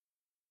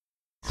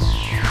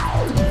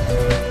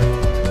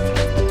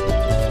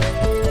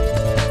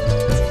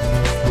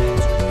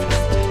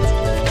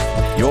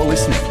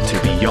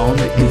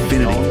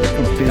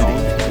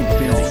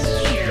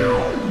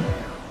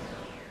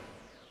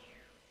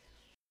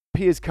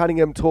Piers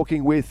Cunningham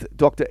talking with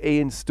Dr.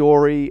 Ian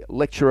Storey,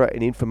 lecturer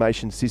in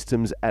information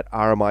systems at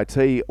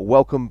RMIT.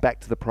 Welcome back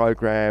to the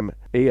program,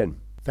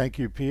 Ian. Thank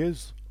you,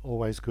 Piers.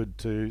 Always good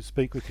to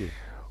speak with you.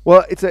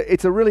 Well,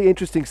 it's a really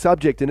interesting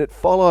subject, and it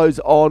follows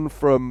on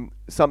from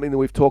something that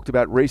we've talked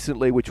about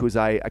recently, which was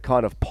a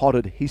kind of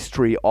potted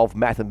history of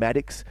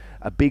mathematics,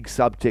 a big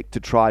subject to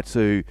try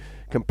to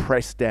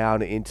compress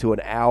down into an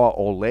hour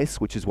or less,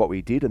 which is what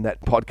we did, and that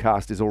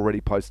podcast is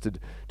already posted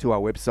to our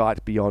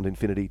website,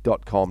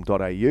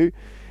 beyondinfinity.com.au.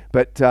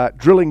 But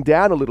drilling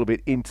down a little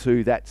bit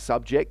into that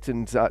subject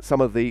and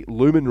some of the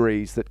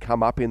luminaries that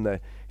come up in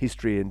the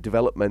history and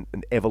development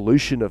and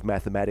evolution of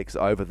mathematics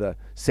over the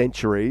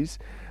centuries,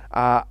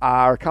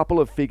 are a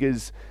couple of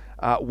figures.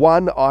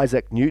 One,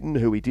 Isaac Newton,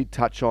 who we did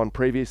touch on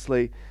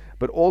previously,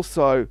 but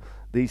also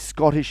the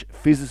Scottish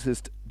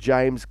physicist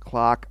James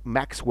Clerk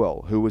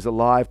Maxwell, who was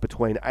alive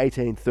between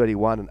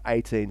 1831 and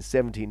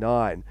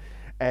 1879.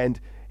 And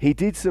he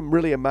did some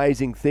really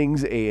amazing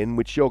things, Ian,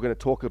 which you're going to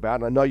talk about.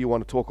 And I know you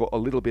want to talk a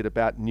little bit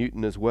about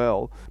Newton as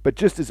well. But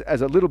just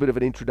as a little bit of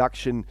an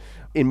introduction,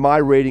 in my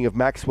reading of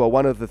Maxwell,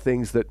 one of the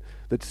things that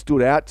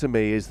stood out to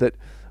me is that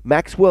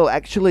Maxwell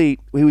actually,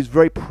 he was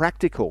very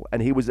practical,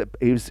 and he was,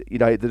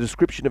 the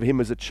description of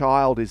him as a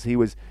child is he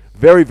was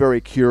very,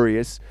 very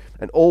curious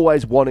and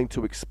always wanting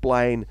to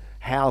explain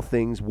how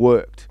things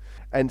worked.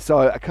 And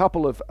so a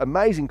couple of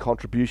amazing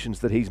contributions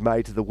that he's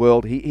made to the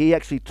world. He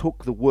actually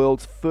took the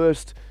world's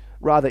first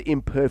rather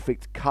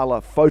imperfect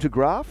colour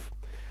photograph,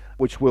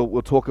 which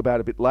we'll talk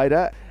about a bit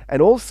later.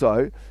 And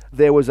also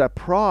there was a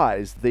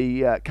prize,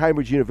 the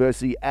Cambridge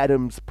University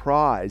Adams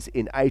Prize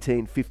in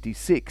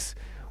 1856,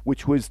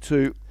 which was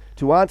to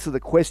answer the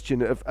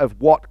question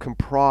of what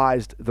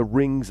comprised the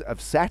rings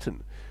of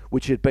Saturn,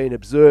 which had been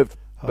observed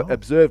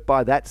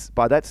by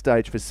that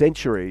stage for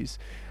centuries.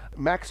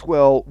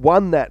 Maxwell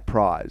won that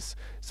prize.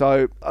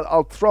 So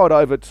I'll throw it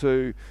over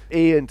to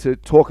Ian to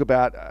talk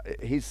about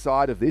his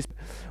side of this.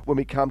 When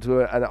we come to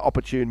an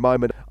opportune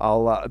moment,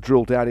 I'll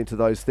drill down into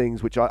those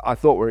things, which I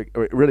thought were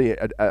really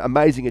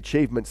amazing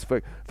achievements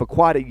for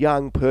quite a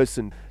young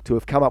person to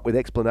have come up with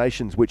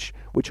explanations which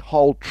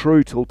hold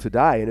true till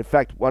today. And in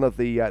fact, one of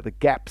the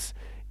gaps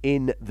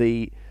in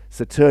the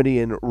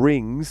Saturnian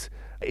rings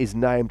is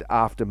named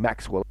after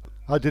Maxwell.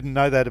 I didn't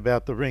know that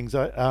about the rings.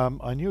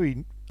 I knew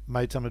he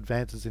made some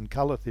advances in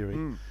colour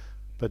theory,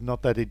 but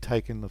not that he'd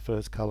taken the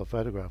first colour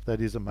photograph. That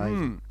is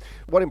amazing.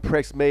 What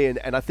impressed me,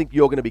 and I think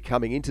you're going to be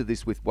coming into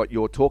this with what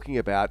you're talking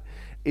about,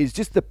 is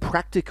just the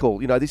practical.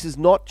 This is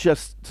not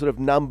just sort of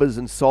numbers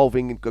and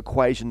solving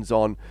equations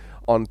on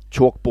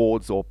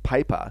chalkboards or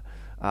paper,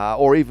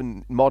 or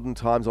even modern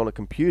times on a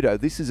computer.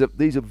 These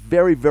are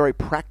very, very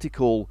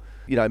practical,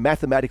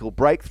 mathematical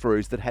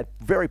breakthroughs that had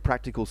very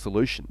practical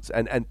solutions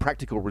and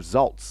practical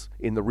results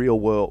in the real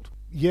world.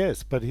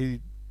 Yes, but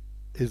he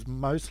is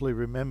mostly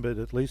remembered,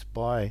 at least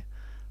by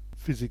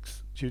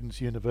physics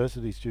students,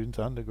 university students,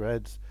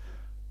 undergrads,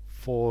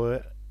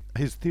 for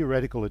his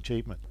theoretical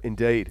achievement.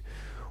 Indeed.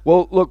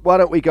 Well, look, why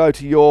don't we go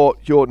to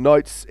your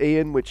notes,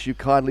 Ian, which you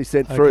kindly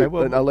sent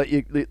through, and I'll let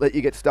you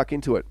get stuck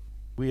into it.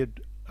 We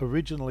had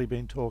originally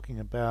been talking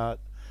about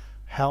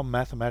how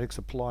mathematics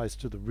applies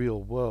to the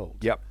real world.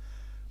 Yep.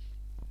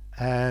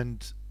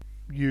 And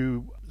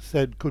you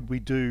said, could we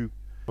do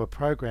a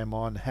program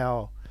on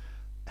how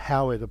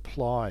it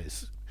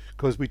applies?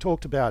 Because we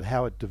talked about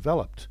how it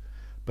developed,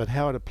 but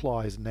how it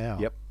applies now.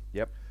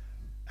 Yep.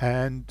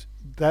 And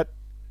that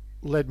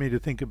led me to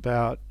think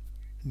about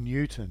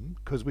Newton,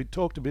 because we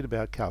talked a bit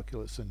about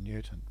calculus and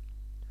Newton.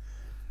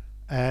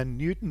 And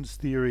Newton's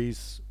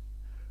theories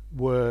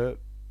were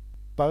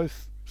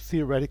both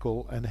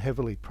theoretical and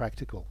heavily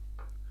practical.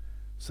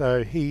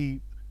 So he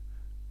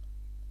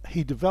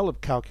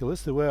developed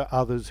calculus. There were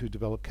others who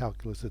developed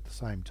calculus at the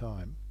same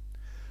time.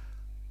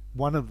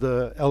 One of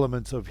the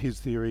elements of his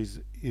theories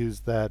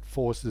is that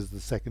force is the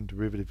second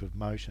derivative of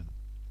motion.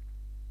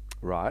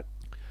 Right.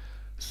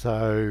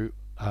 So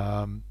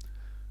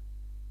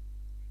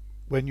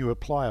when you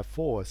apply a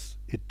force,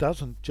 it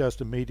doesn't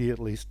just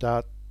immediately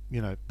start,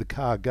 the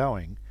car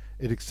going.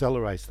 It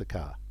accelerates the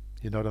car.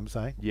 You know what I'm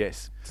saying?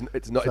 Yes.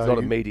 It's not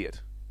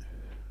immediate.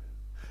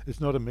 It's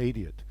not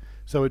immediate.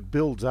 So it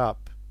builds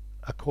up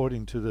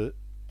according to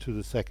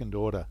the second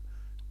order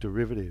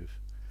derivative.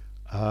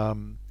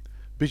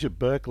 Bishop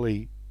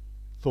Berkeley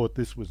thought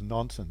this was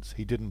nonsense.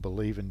 He didn't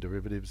believe in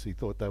derivatives. He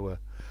thought they were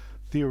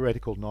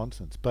theoretical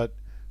nonsense. But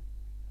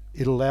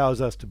it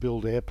allows us to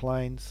build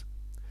airplanes.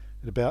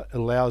 It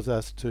allows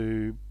us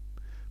to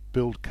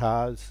build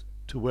cars,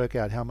 to work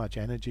out how much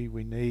energy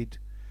we need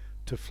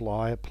to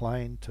fly a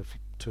plane,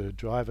 to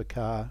drive a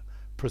car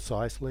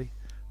precisely,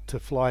 to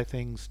fly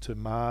things to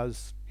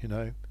Mars,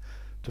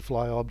 to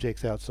fly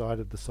objects outside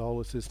of the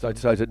solar system.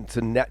 So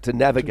to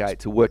navigate,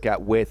 to work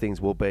out where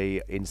things will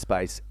be in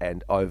space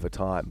and over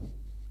time.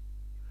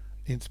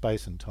 in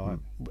space and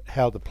time,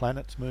 how the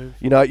planets move.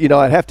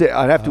 I'd have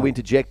to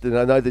interject, and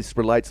I know this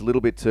relates a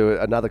little bit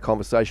to another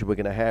conversation we're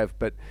going to have,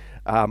 but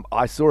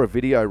I saw a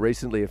video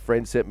recently a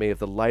friend sent me of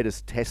the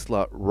latest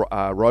Tesla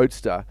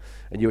Roadster,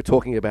 and you were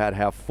talking about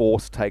how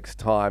force takes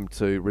time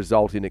to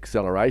result in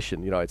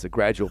acceleration. It's a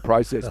gradual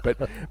process,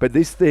 but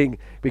this thing,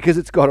 because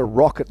it's got a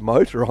rocket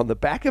motor on the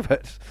back of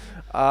it,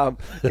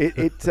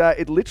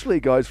 it literally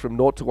goes from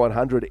 0 to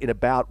 100 in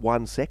about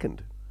 1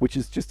 second, which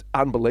is just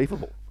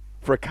unbelievable.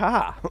 For a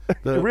car,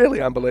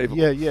 really unbelievable.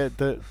 Yeah.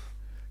 The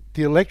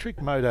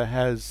electric motor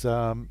has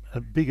a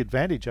big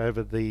advantage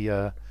over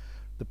the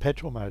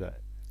petrol motor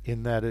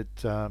in that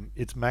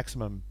its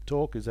maximum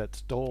torque is at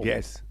stall.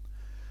 Yes.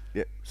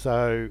 Yeah.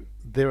 So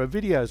there are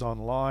videos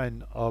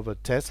online of a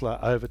Tesla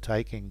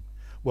overtaking,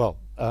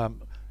 a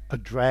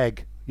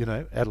drag, at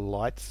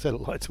a set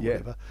of lights or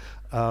whatever,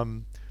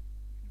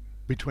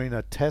 between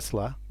a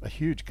Tesla, a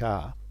huge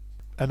car,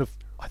 and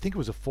I think it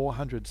was a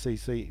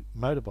 400cc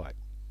motorbike.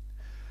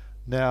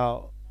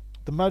 Now,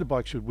 the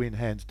motorbike should win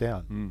hands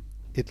down.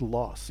 It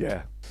lost.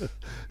 Yeah.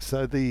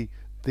 So the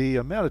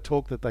amount of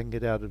torque that they can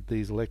get out of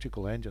these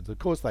electrical engines, of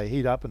course they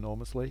heat up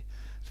enormously.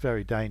 It's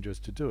very dangerous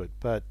to do it,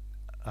 but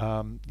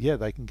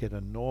they can get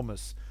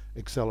enormous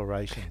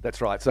acceleration.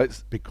 That's right. So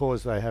it's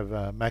because they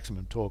have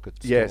maximum torque at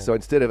stall. Yeah. So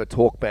instead of a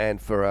torque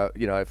band for a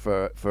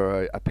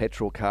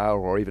petrol car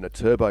or even a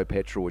turbo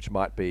petrol, which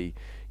might be,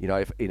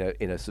 if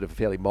in a sort of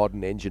fairly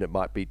modern engine, it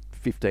might be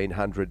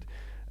 1500.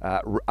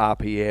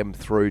 RPM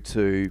through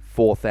to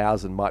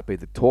 4,000 might be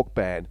the torque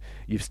band.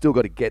 You've still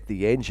got to get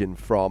the engine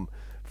from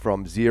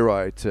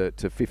 0 to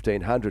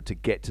 1,500 to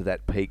get to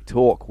that peak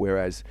torque,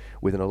 whereas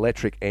with an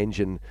electric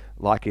engine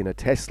like in a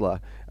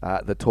Tesla,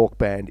 the torque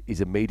band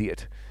is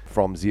immediate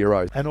from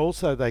 0. And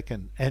also they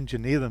can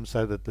engineer them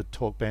so that the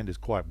torque band is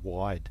quite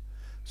wide,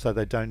 so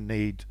they don't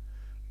need...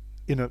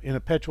 In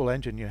a petrol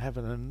engine you have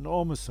an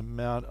enormous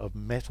amount of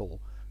metal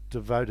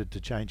devoted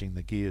to changing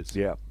the gears.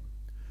 Yeah.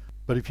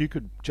 But if you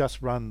could just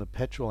run the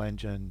petrol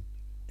engine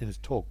in its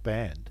torque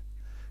band,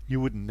 you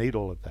wouldn't need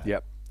all of that.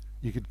 Yep.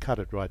 You could cut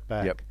it right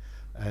back. Yep.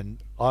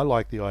 And I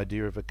like the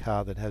idea of a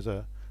car that has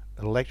an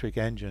electric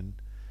engine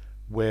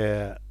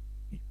where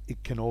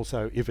it can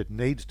also, if it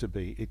needs to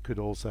be, it could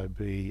also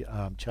be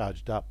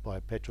charged up by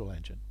a petrol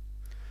engine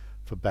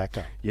for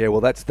backup. Yeah,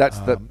 well, that's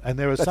and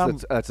there are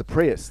that's a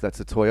Prius. That's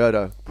a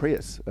Toyota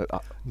Prius.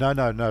 No.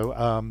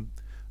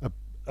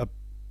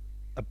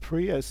 A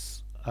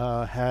Prius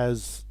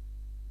has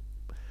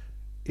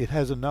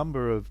a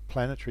number of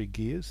planetary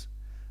gears,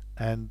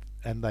 and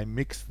they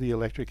mix the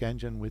electric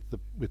engine with the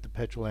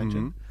petrol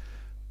engine. Mm-hmm.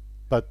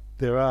 But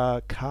there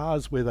are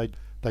cars where they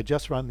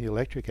just run the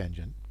electric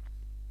engine,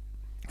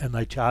 and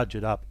they charge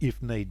it up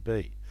if need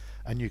be,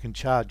 and you can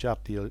charge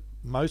up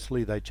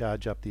mostly they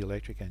charge up the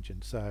electric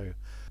engine. So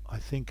I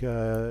think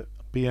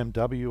BMW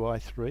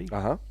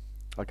i3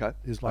 okay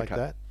is like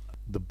that.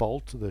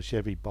 The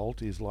Chevy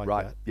Bolt is like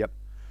right. that. Yep.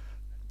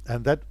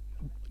 And that,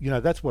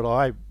 that's what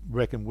I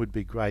reckon would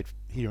be great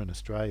here in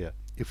Australia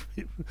if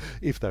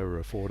they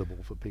were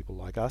affordable for people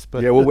like us.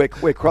 But yeah, well,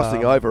 we're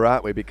crossing over,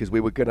 aren't we? Because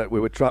we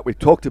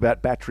talked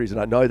about batteries,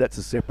 and I know that's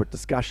a separate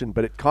discussion,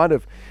 but it kind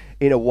of,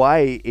 in a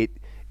way,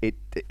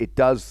 it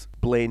does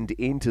blend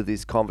into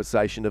this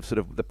conversation of sort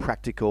of the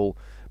practical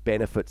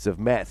benefits of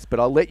maths.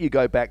 But I'll let you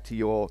go back to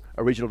your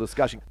original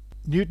discussion.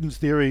 Newton's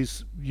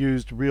theories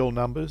used real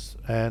numbers,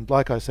 and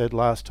like I said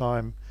last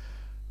time,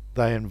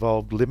 they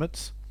involved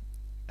limits.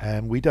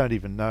 And we don't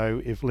even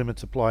know if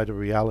limits apply to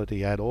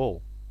reality at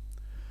all.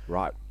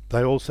 Right.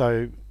 They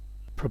also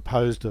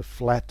proposed a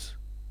flat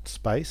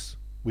space,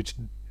 which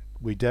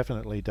we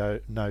definitely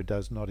know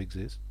does not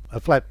exist. A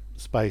flat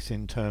space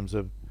in terms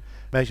of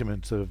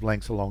measurements of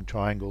lengths along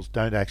triangles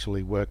don't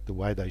actually work the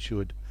way they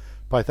should.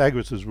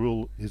 Pythagoras'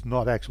 rule is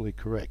not actually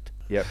correct.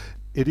 Yep.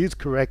 It is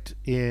correct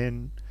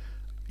in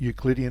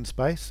Euclidean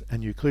space,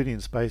 and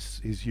Euclidean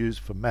space is used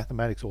for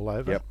mathematics all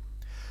over. Yep.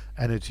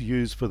 And it's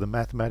used for the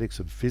mathematics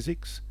of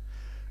physics,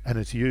 and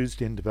it's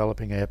used in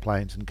developing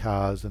airplanes and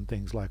cars and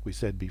things like we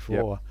said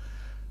before. Yep.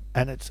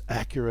 And it's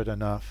accurate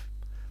enough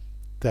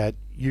that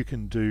you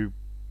can do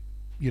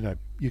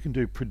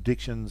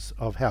predictions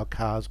of how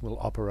cars will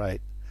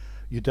operate.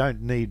 You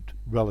don't need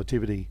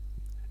relativity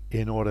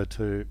in order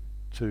to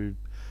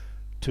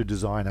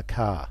design a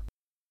car.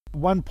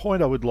 One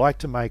point I would like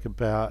to make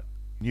about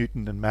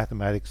Newton and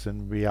mathematics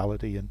and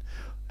reality and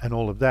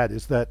all of that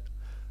is that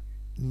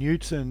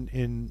Newton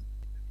in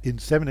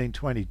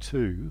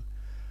 1722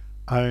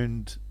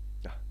 owned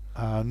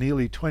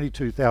nearly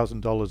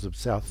 $22,000 of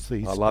South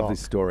Sea stock. I love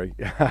this story.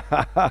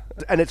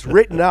 And it's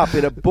written up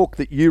in a book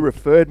that you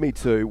referred me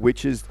to,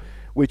 which is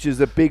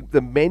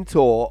the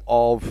mentor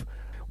of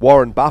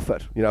Warren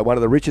Buffett, one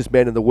of the richest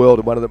men in the world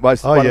and one of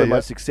the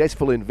most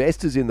successful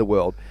investors in the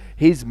world.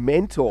 His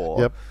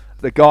mentor,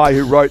 the guy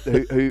who wrote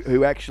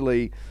who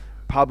actually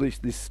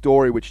published this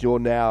story, which you're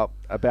now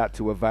about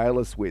to avail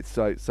us with.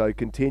 So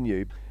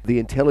continue. The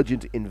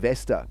Intelligent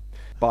Investor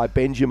by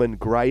Benjamin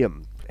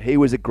Graham. He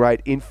was a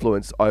great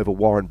influence over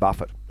Warren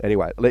Buffett.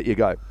 Anyway, let you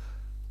go.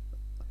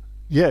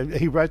 Yeah,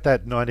 he wrote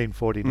that in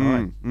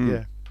 1949. Mm, mm.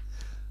 Yeah.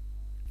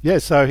 Yeah,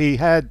 so he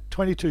had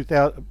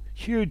 22,000,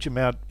 huge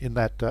amount in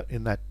that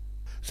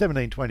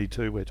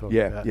 1722 we're talking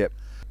Yeah, about. yep.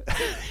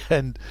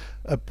 And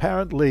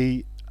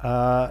apparently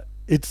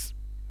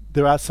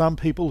there are some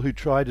people who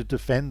try to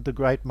defend the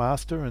great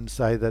master and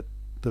say that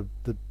the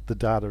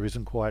data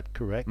isn't quite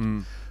correct.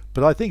 Mm.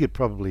 But I think it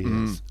probably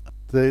is.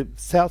 The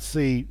South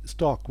Sea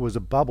stock was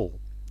a bubble,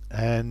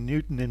 and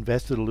Newton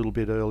invested a little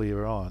bit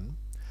earlier on,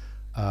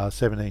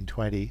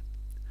 1720,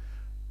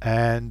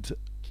 and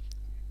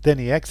then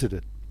he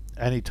exited,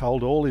 and he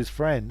told all his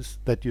friends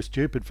that you're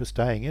stupid for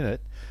staying in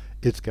it.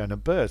 It's going to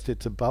burst.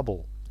 It's a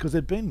bubble, because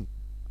there'd been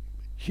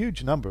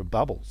huge number of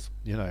bubbles.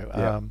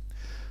 Yeah.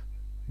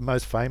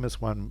 Most famous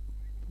one,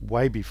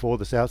 way before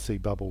the South Sea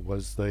bubble,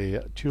 was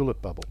the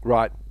tulip bubble.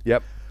 Right.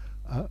 Yep.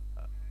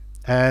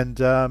 And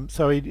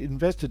so he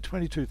invested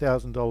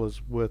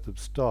 $22,000 worth of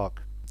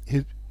stock.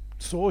 He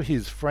saw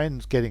his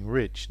friends getting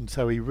rich, and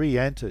so he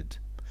re-entered,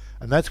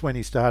 and that's when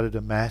he started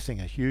amassing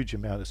a huge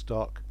amount of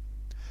stock.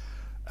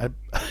 And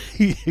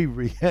he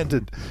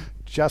re-entered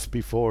just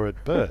before it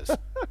burst.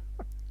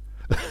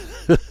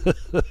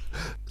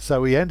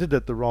 So he entered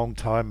at the wrong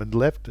time and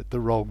left at the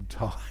wrong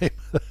time.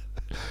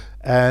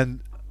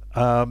 And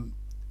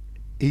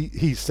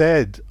he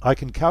said, "I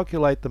can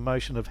calculate the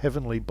motion of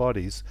heavenly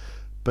bodies,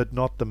 but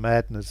not the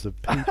madness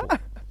of people."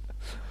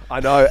 I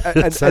know,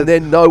 and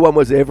then no one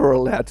was ever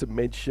allowed to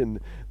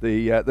mention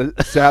the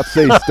South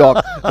Sea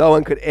stock. No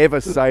one could ever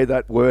say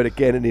that word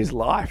again in his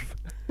life,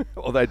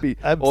 or they'd be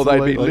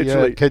Absolutely,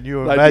 literally. yeah. Can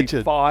you they'd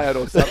imagine? be fired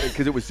or something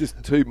because it was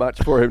just too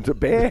much for him to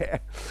bear.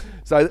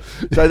 So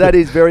that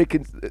is very.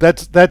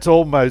 That's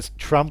almost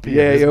Trumpian.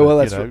 Yeah, isn't well,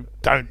 it? that's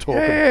Don't talk.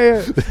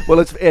 Yeah. Well,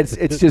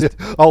 it's just.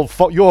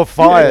 You're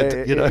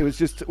fired. Yeah, it was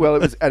just.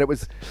 Well, it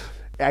was.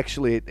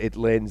 Actually, it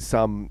lends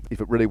some. If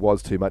it really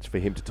was too much for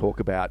him to talk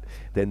about,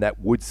 then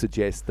that would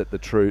suggest that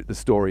the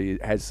story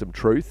has some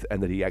truth,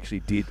 and that he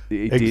actually did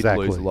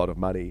lose a lot of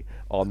money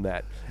on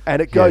that.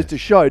 And it goes to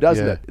show,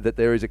 doesn't it, that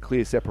there is a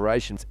clear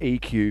separation,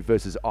 EQ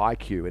versus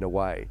IQ in a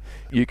way.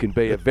 You can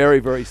be a very,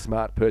 very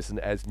smart person,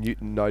 as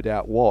Newton no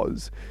doubt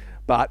was.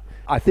 But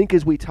I think,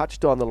 as we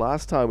touched on the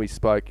last time we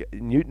spoke,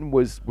 Newton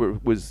was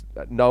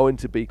known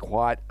to be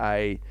quite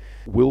a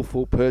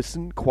willful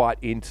person, quite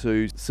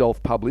into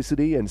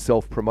self-publicity and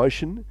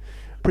self-promotion.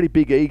 Pretty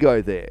big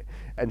ego there.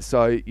 And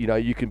so,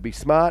 you can be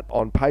smart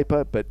on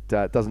paper, but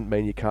doesn't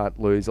mean you can't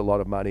lose a lot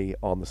of money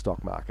on the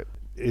stock market.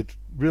 It's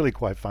really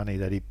quite funny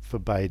that he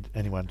forbade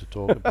anyone to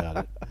talk about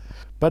it.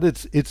 But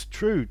it's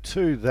true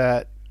too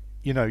that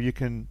you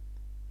can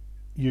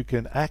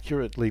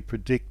accurately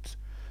predict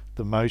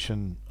the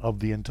motion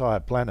of the entire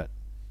planet,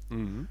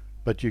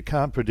 but you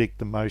can't predict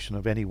the motion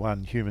of any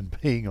one human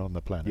being on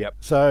the planet. Yep.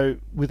 So,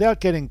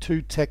 without getting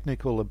too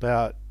technical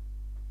about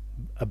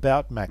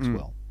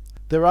Maxwell,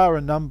 there are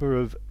a number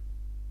of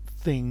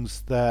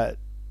things that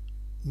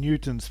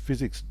Newton's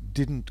physics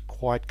didn't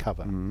quite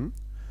cover.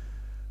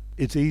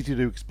 It's easy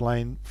to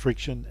explain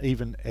friction,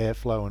 even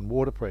airflow and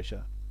water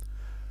pressure,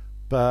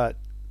 but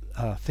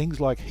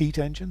things like heat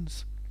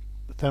engines,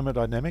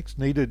 thermodynamics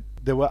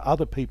there were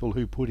other people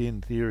who put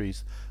in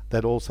theories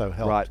that also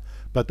helped, right,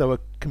 but they were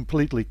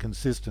completely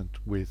consistent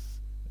with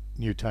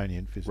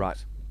Newtonian physics.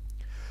 Right.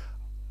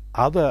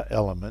 Other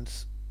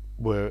elements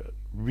were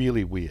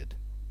really weird.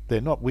 They're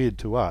not weird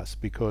to us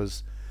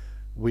because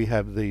we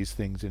have these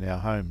things in our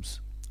homes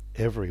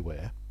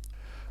everywhere,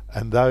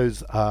 and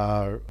those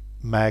are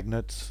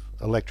magnets,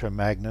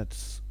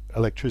 electromagnets,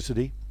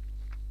 electricity.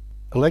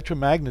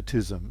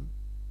 Electromagnetism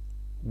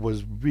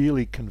was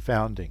really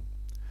confounding,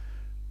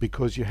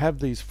 because you have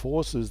these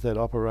forces that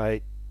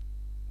operate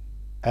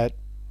at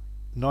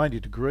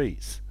 90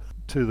 degrees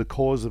to the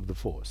cause of the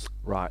force.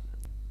 Right.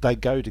 They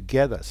go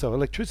together. So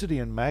electricity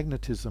and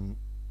magnetism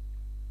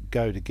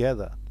go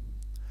together.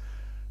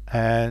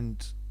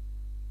 And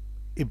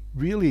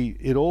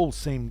it all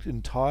seemed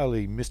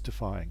entirely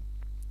mystifying.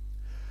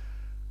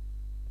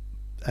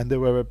 And there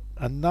were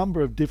a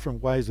number of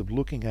different ways of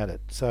looking at it.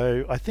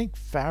 So I think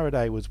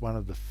Faraday was one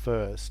of the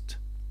first.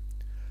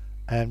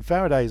 And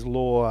Faraday's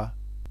law,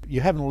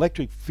 you have an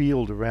electric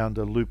field around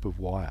a loop of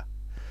wire.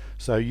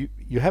 So you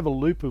have a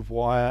loop of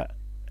wire.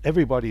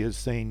 Everybody has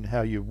seen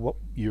how you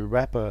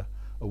wrap a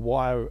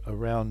wire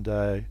around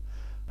a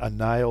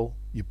nail,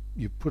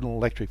 you put an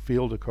electric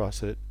field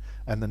across it,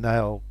 and the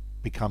nail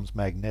becomes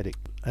magnetic.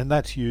 And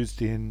that's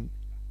used in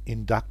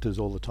inductors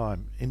all the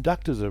time.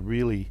 Inductors are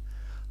really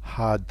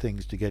hard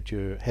things to get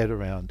your head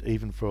around,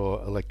 even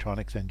for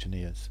electronics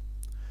engineers,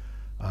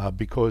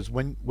 because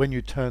when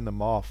you turn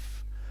them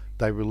off,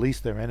 they release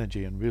their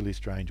energy in really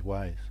strange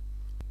ways.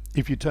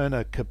 If you turn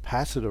a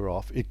capacitor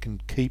off, it can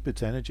keep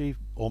its energy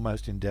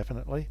almost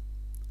indefinitely.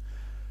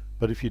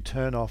 But if you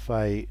turn off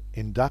a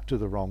inductor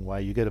the wrong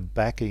way, you get a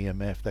back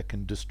EMF that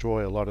can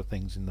destroy a lot of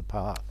things in the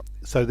path.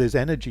 So there's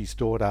energy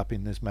stored up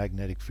in this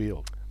magnetic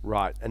field.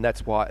 Right, and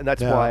that's why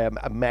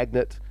a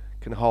magnet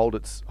can hold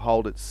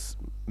its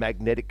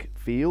magnetic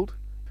field.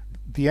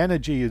 the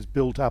energy is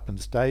built up and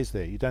stays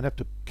there. You don't have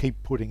to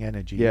keep putting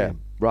energy in.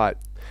 Right.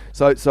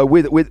 So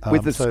with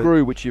the so-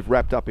 screw which you've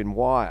wrapped up in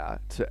wire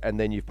and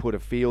then you've put a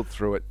field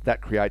through it,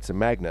 that creates a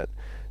magnet.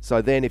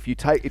 So then if you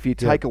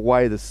take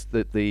away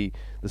the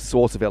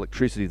source of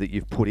electricity that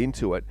you've put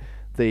into it,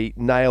 the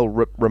nail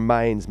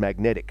remains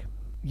magnetic.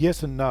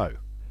 Yes and no.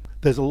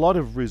 There's a lot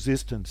of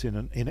resistance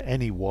in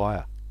any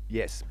wire.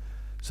 Yes.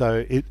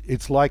 So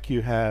it's like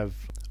you have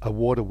a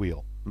water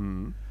wheel,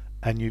 and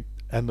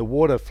the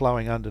water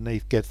flowing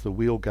underneath gets the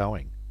wheel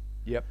going.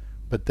 Yep.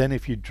 But then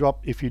if you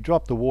drop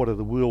the water,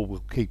 the wheel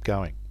will keep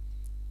going.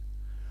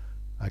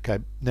 Okay.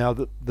 Now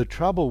the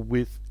trouble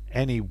with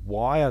any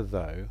wire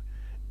though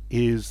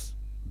is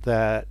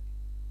that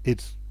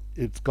it's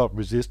got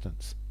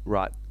resistance.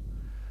 Right.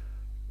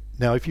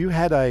 Now if you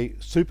had a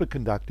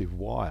superconductive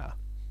wire,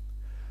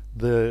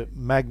 the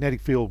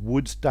magnetic field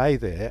would stay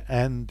there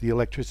and the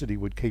electricity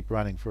would keep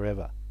running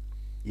forever.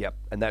 Yep.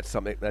 And that's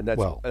something.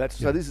 So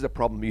Yeah. this is a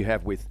problem you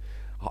have with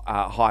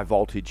high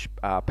voltage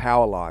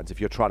power lines. If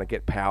you're trying to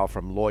get power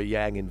from Loy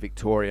Yang in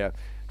Victoria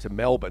to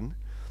Melbourne,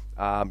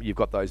 you've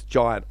got those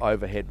giant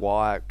overhead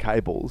wire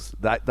cables.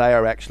 That they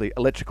are actually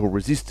electrical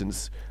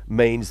resistance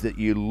means that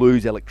you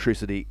lose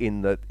electricity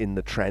in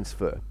the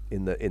transfer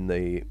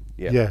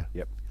Yeah.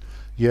 Yep.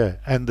 Yeah,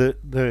 and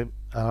the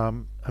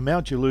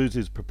amount you lose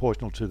is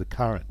proportional to the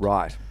current.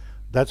 Right.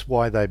 That's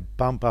why they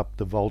bump up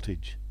the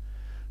voltage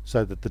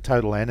so that the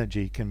total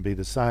energy can be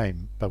the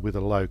same but with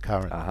a low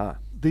current. Uh-huh.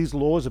 These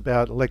laws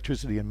about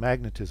electricity and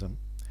magnetism,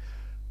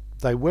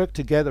 they work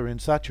together in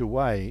such a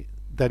way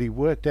that he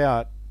worked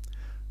out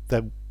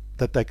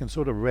that they can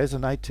sort of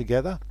resonate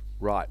together.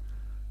 Right.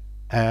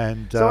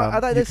 And So are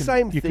they you the can-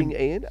 same you thing,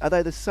 can- Ian? Are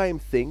they the same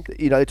thing?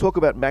 You know, they talk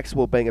about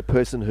Maxwell being a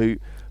person who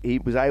he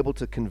was able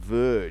to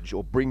converge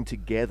or bring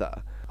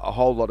together a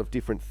whole lot of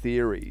different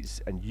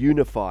theories and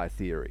unify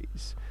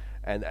theories.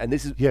 And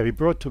this is Yeah, he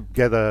brought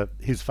together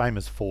his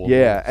famous four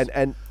yeah,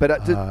 laws.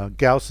 but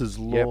Gauss's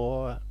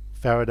law,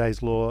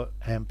 Faraday's law,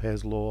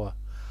 Ampere's law,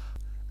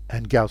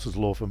 and Gauss's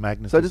law for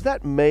magnetism. so does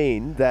that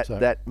mean that So-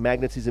 that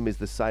magnetism is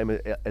the same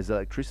as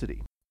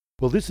electricity?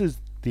 Well, this is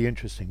the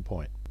interesting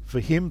point. For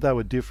him, they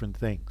were different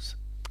things.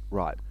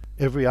 Right.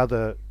 Every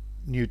other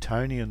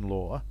Newtonian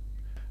law,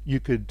 you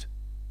could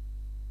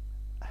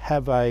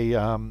have a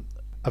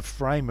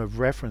frame of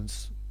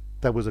reference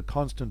that was a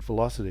constant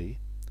velocity,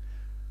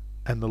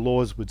 and the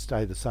laws would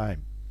stay the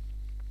same.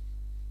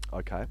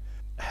 Okay.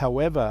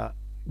 However,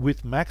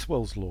 with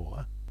Maxwell's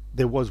law,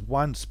 there was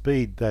one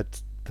speed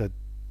that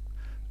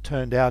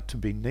turned out to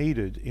be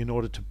needed in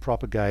order to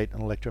propagate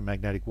an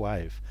electromagnetic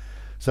wave.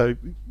 So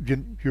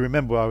you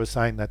remember I was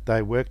saying that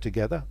they work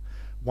together.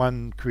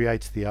 One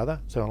creates the other.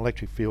 So an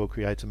electric field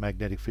creates a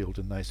magnetic field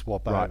and they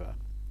swap Right. over.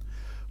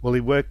 Well,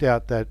 he worked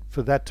out that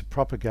for that to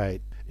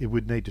propagate, it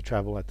would need to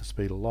travel at the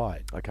speed of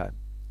light. Okay.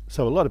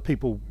 So a lot of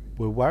people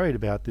were worried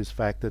about this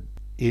fact that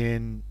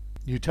in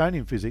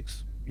Newtonian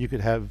physics, you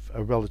could have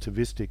a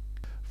relativistic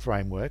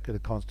framework at a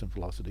constant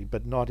velocity,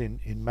 but not in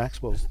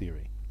Maxwell's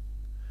theory.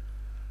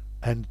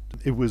 And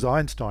it was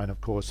Einstein,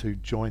 of course, who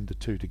joined the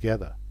two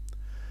together.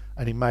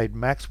 And he made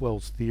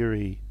Maxwell's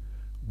theory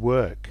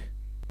work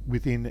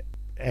within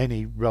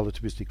any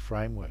relativistic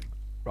framework.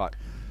 Right.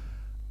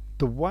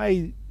 The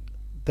way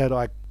that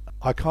I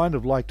kind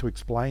of like to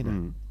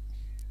explain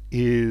it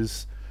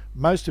is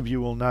most of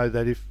you will know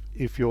that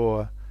if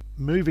you're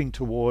moving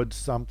towards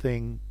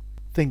something,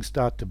 things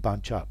start to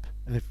bunch up.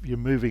 And if you're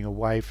moving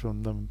away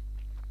from them,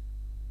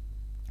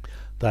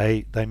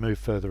 they move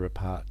further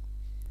apart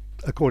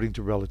according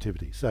to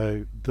relativity.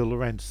 So the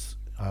Lorentz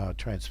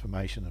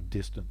transformation of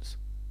distance.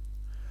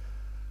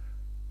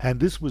 And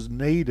this was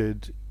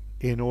needed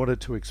in order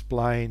to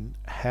explain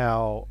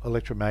how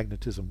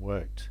electromagnetism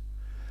worked.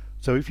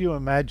 So if you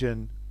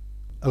imagine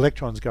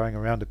electrons going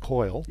around a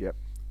coil, Yep.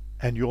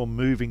 and you're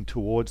moving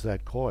towards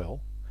that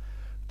coil,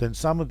 then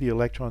some of the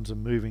electrons are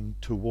moving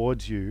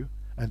towards you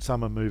and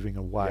some are moving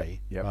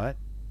away, Yep. right?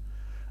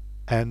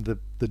 And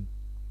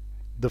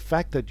the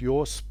fact that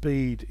your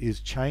speed is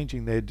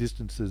changing their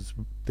distances,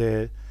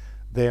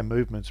 their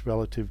movements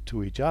relative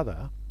to each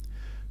other,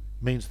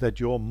 means that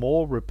you're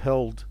more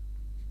repelled.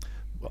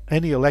 Well,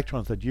 any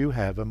electrons that you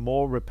have are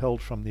more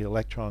repelled from the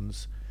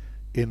electrons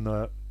in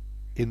the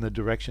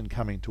direction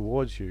coming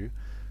towards you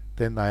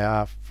than they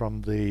are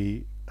from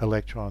the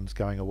electrons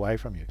going away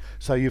from you.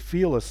 So you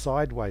feel a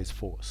sideways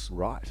force.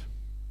 Right.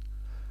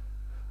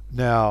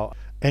 Now,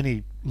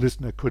 any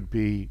listener could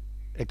be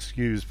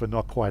excused for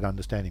not quite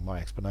understanding my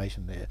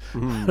explanation there.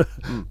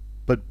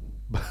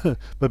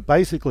 But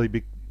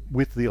basically,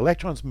 with the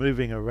electrons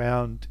moving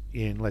around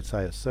in, let's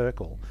say, a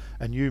circle,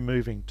 and you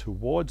moving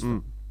towards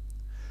them,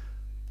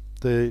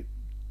 the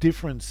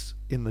difference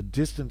in the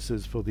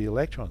distances for the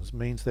electrons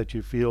means that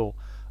you feel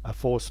a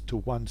force to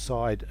one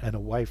side and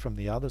away from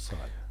the other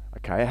side.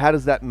 Okay. How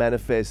does that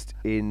manifest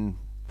in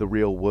the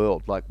real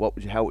world? Like,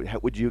 how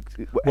would you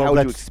Well,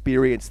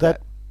 experience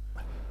that?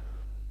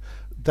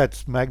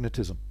 That's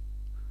magnetism.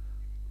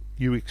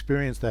 You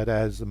experience that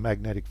as a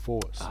magnetic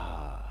force.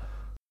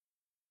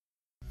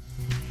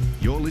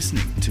 You're listening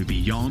listening to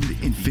Beyond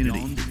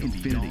Infinity.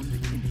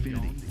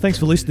 Thanks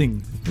for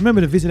listening.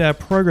 Remember to visit our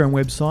program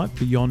website,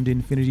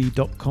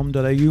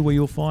 beyondinfinity.com.au, where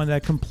you'll find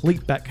our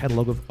complete back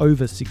catalogue of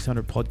over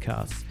 600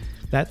 podcasts.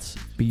 That's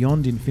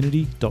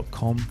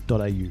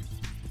beyondinfinity.com.au.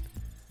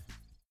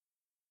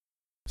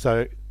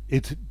 So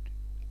it's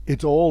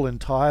all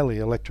entirely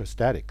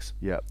electrostatics.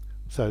 Yep.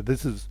 So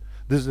this is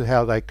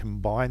how they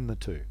combine the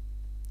two.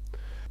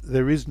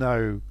 There is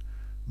no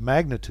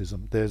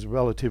magnetism, there's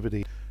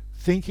relativity.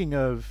 Thinking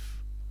of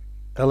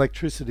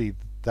electricity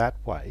that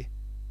way,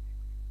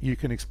 you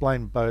can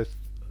explain both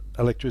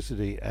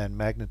electricity and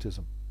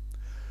magnetism.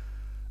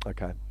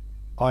 Okay.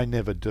 I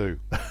never do.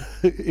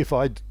 If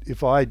I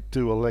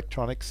do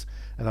electronics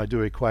and I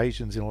do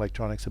equations in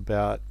electronics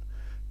about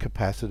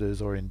capacitors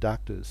or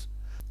inductors,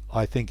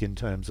 I think in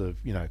terms of,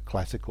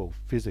 classical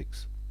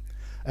physics,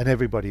 and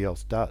everybody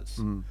else does.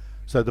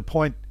 So the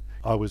point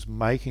I was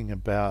making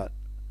about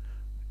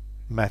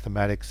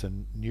mathematics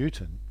and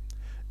Newton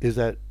is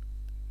that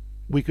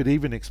we could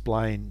even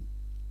explain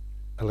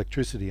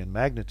electricity and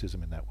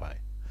magnetism in that way.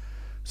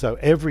 So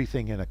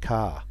everything in a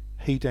car,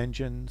 heat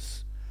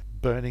engines,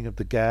 burning of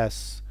the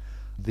gas,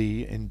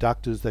 the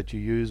inductors that you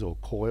use or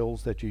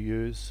coils that you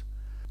use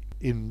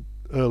in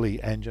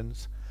early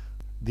engines,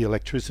 the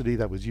electricity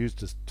that was used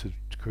to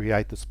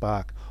create the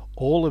spark,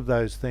 all of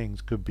those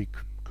things could be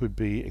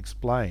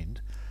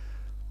explained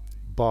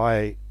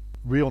by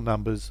real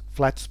numbers,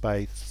 flat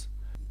space,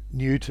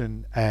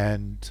 Newton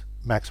and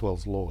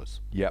Maxwell's laws.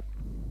 Yep.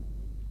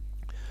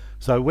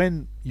 So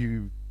when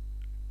you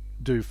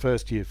do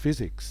first year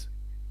physics,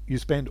 you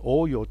spend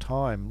all your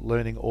time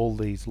learning all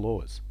these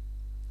laws.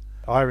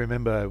 I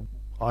remember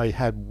I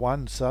had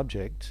one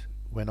subject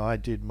when I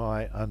did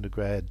my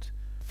undergrad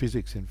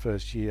physics in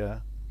first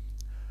year.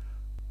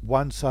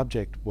 One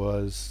subject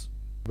was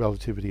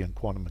relativity and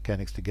quantum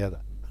mechanics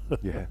together.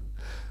 Yeah.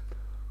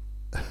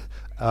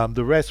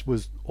 The rest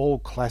was all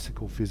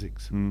classical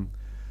physics. And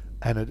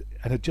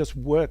it just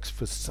works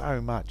for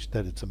so much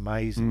that it's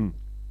amazing.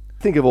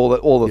 Think of all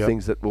the Yep.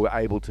 things that were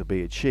able to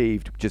be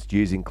achieved just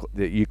using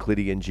the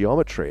Euclidean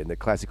geometry and the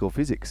classical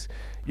physics.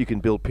 You can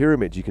build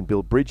pyramids, you can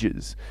build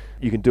bridges,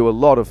 you can do a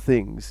lot of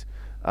things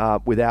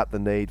without the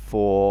need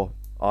for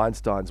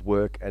Einstein's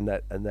work and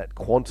that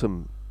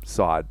quantum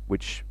side,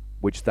 which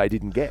they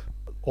didn't get.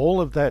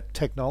 All of that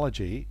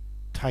technology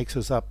takes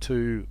us up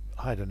to,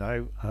 I don't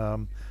know,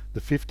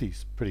 the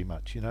 50s pretty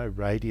much,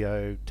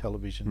 radio,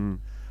 television,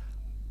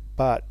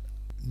 but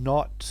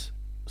not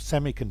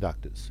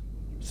semiconductors,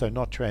 so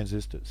not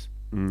transistors.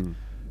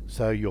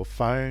 So your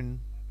phone,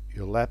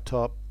 your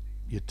laptop,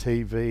 your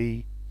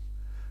TV,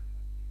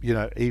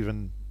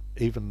 even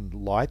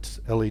lights,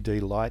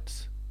 LED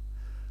lights,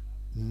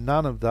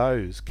 none of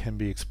those can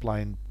be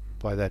explained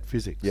by that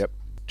physics. Yep.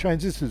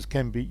 Transistors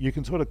you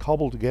can sort of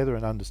cobble together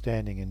an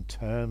understanding in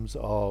terms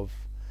of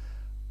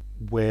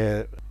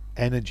where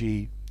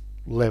energy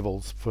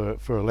levels for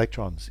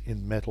electrons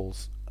in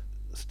metals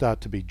start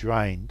to be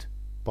drained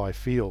by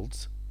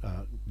fields.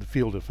 The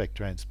field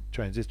effect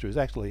transistor is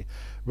actually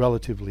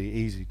relatively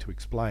easy to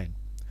explain,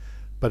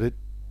 but it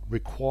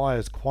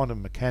requires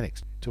quantum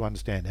mechanics to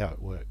understand how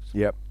it works.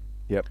 Yep.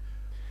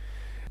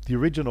 The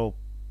original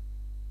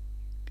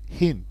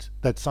hint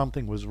that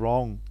something was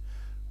wrong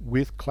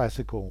with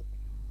classical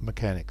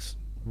mechanics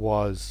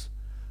was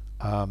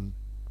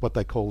what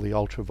they call the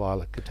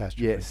ultraviolet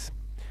catastrophe. Yes.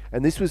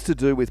 And this was to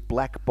do with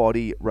black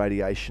body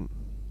radiation.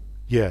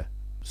 Yeah.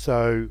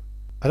 So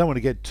I don't want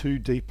to get too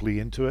deeply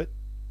into it,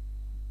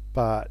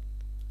 but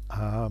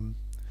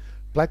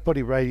black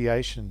body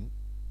radiation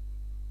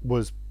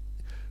was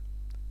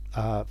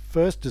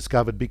first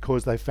discovered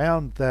because they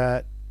found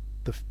that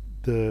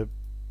the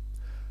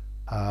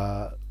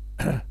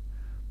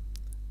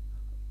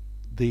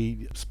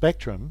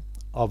spectrum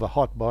of a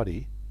hot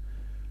body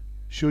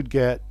should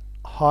get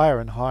higher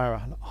and higher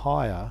and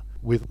higher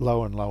with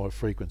lower and lower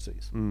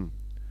frequencies.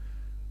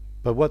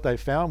 But what they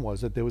found was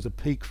that there was a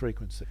peak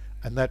frequency,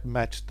 and that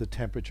matched the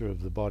temperature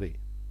of the body.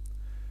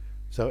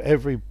 So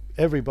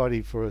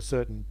everybody for a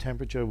certain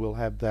temperature will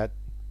have that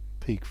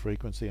peak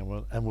frequency,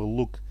 and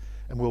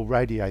will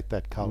radiate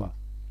that color.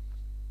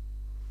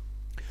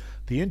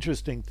 The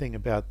interesting thing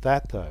about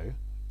that, though,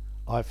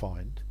 I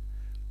find,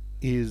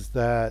 is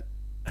that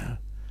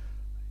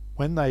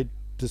when they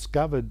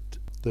discovered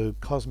the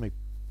cosmic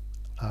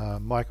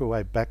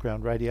microwave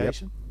background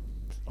radiation,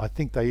 I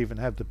think they even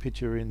have the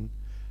picture in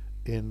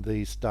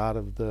the start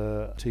of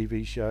the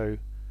TV show,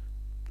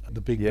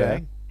 The Big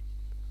Bang.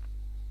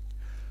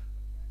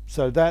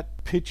 So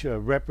that picture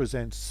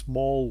represents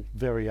small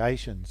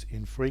variations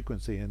in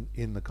frequency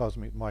in the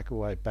cosmic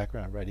microwave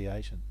background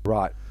radiation.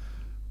 Right.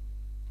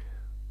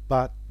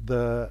 But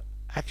the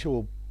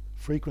actual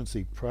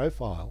frequency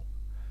profile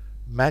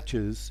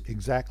matches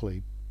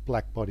exactly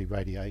black body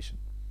radiation.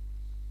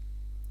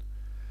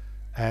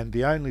 And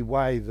the only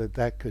way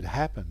that could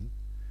happen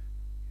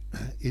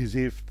is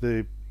if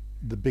the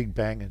Big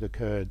Bang had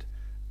occurred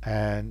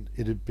and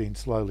it had been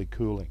slowly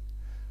cooling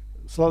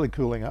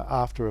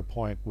after a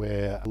point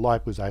where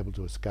light was able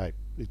to escape.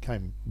 It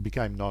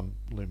became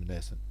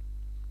non-luminescent.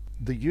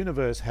 the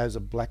universe has a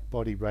black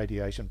body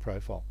radiation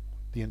profile,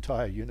 the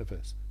entire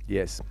universe.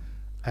 Yes.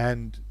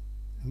 And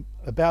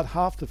about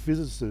half the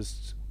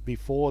physicists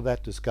before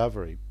that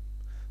discovery,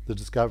 the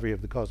discovery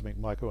of the cosmic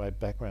microwave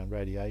background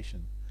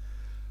radiation,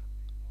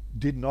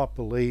 did not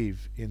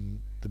believe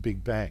in the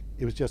Big Bang.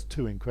 It was just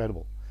too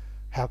incredible.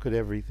 How could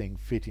everything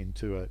fit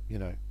into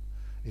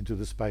into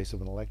the space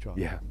of an electron?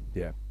 Yeah.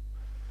 Yeah.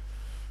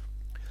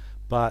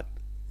 But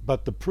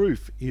the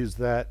proof is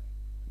that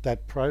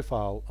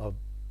profile of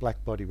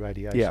black body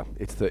radiation. Yeah.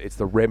 It's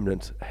the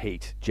remnant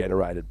heat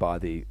generated by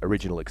the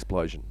original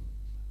explosion.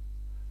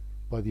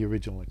 By the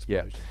original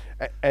Yeah.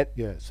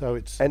 explosion. So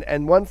it's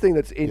And one thing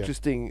that's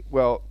interesting,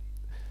 well,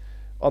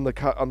 on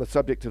the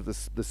subject of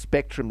the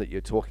spectrum that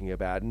you're talking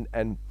about,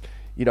 and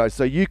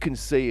so you can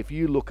see, if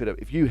you look at it,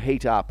 if you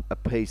heat up a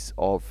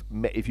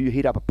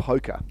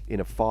poker in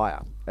a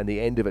fire and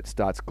the end of it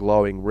starts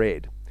glowing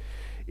red,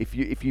 if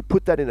you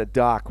put that in a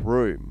dark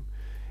room,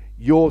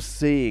 you're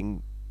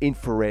seeing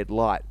infrared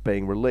light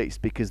being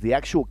released because the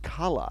actual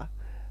color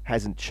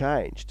hasn't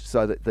changed,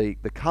 so that the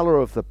color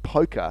of the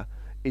poker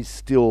is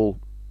still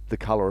the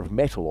color of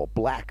metal, or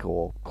black,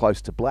 or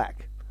close to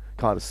black,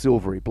 kind of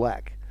silvery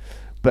black.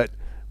 But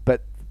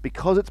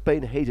because it's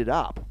been heated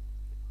up,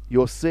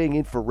 you're seeing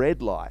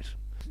infrared light.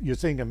 You're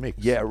seeing a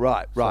mix. Yeah,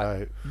 right.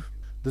 So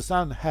the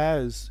sun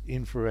has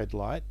infrared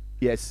light.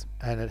 Yes.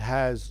 And it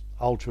has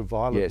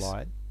ultraviolet Yes.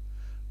 light,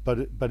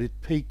 but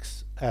it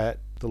peaks at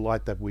the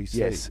light that we see.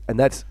 Yes, and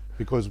that's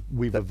because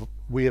we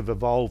have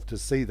evolved to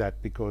see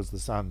that because the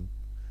sun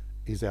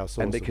is our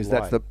source and because of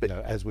light. that's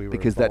as we were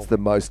because that's the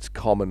evolving. most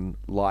common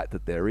light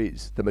that there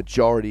is. The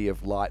majority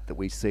of light that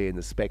we see in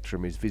the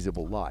spectrum is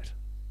visible light.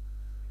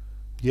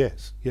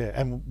 Yes, yeah,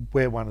 and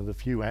we're one of the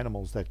few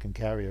animals that can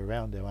carry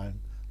around our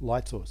own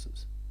light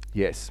sources.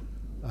 Yes.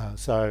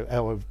 So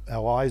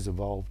our eyes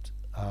evolved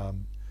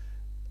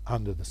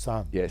under the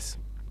sun. Yes.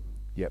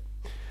 Yep.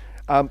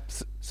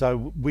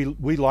 So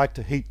we like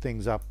to heat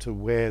things up to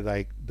where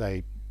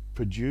they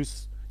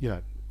produce,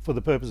 for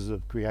the purposes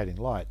of creating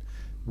light,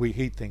 we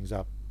heat things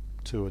up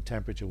to a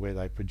temperature where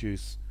they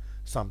produce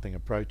something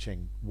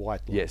approaching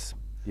white light. Yes.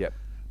 Yep.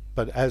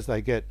 But as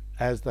they get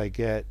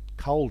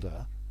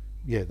colder,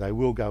 they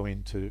will go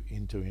into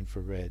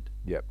infrared.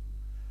 Yep.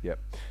 Yep.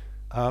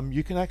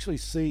 You can actually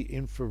see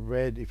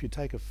infrared if you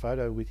take a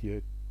photo with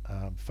your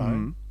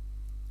phone.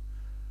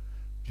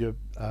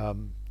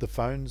 The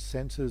phone's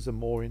sensors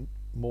are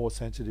more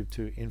sensitive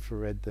to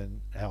infrared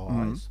than our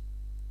eyes.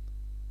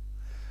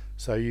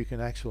 So you can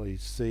actually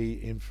see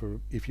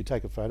if you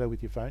take a photo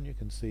with your phone, you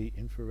can see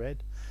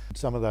infrared.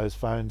 Some of those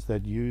phones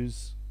that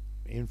use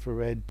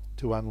infrared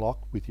to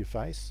unlock with your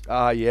face.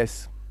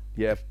 Yes.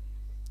 Yep.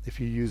 If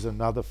you use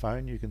another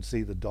phone, you can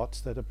see the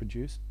dots that are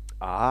produced.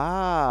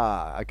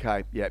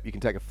 Okay. Yep. You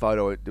can take a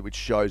photo which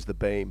shows the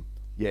beam.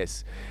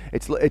 Yes.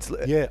 It's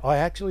Yeah, I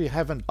actually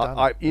haven't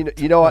done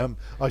it.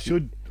 I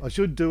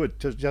should do it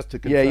just to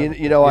confirm.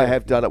 Yeah, I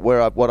have done it.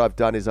 What I've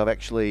done is I've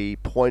actually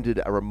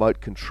pointed a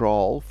remote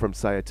control from,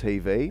 say, a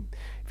TV.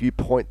 If you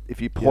point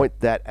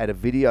that at a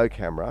video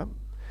camera,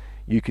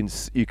 you can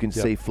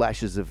see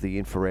flashes of the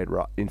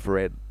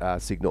infrared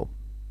signal.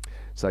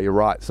 So you're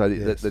right. So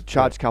the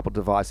charge coupled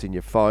device in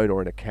your phone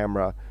or in a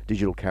camera,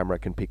 digital camera,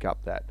 can pick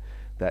up that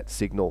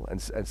signal,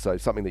 and so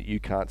something that you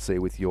can't see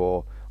with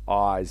your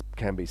eyes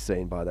can be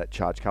seen by that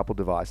charge coupled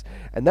device.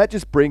 And that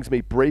just brings me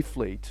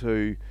briefly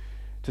to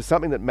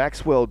something that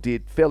Maxwell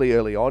did fairly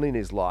early on in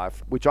his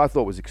life, which I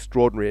thought was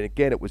extraordinary. And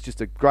again, it was just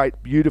a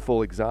great,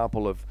 beautiful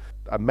example of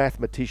a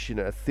mathematician,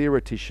 a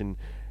theoretician,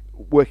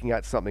 working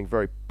out something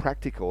very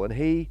practical. And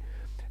he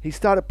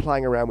started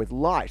playing around with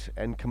light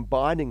and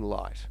combining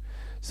light.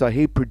 So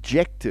he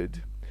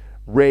projected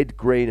red,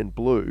 green, and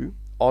blue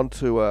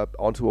onto a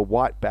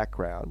white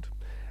background,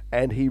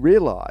 and he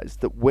realized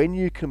that when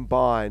you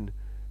combine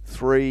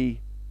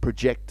 3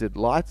 projected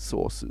light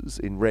sources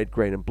in red,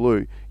 green, and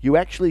blue, you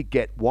actually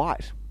get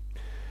white.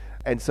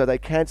 And so they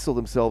cancel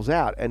themselves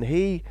out. And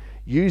he,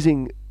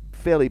 using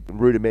fairly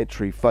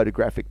rudimentary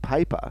photographic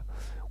paper,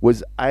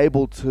 was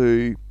able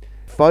to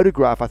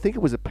photograph, I think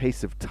it was a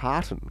piece of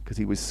tartan, because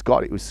he was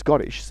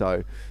Scottish,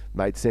 so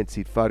made sense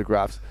he'd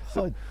photographed.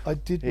 So I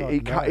did not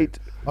know.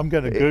 I'm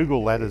going to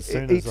Google that as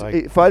soon as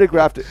I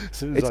photographed it.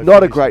 It's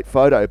not a great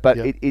photo, but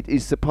it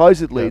is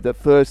supposedly the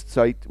first.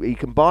 So he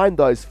combined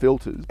those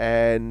filters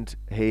and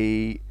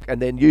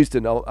then used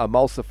an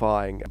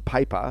emulsifying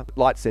paper,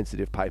 light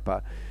sensitive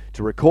paper,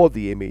 to record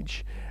the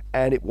image,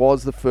 and it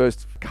was the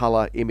first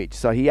color image.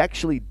 So he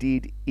actually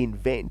did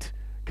invent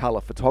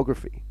color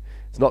photography.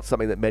 It's not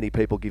something that many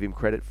people give him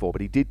credit for,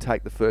 but he did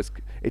take the first.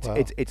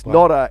 It's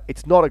not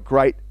a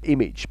great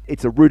image.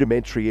 It's a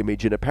rudimentary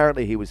image, and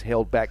apparently he was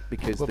held back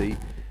because the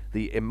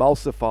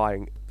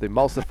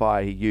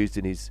emulsifier he used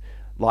in his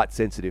light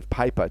sensitive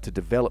paper to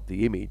develop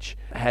the image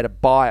had a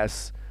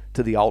bias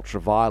to the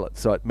ultraviolet,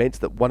 so it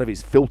meant that one of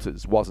his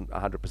filters wasn't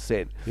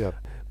 100%. Yeah.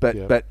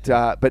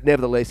 But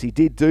nevertheless, he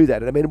did do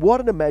that, and I mean, what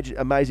an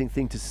amazing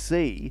thing to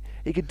see.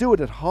 He could do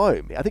it at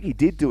home. I think he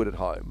did do it at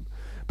home.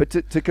 But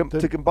to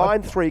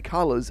combine three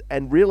colours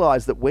and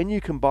realise that when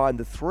you combine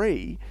the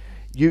three,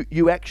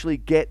 you actually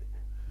get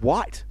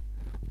white.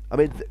 I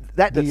mean,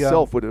 that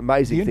itself would be an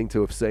amazing thing to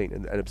have seen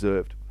and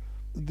observed.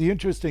 The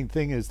interesting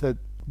thing is that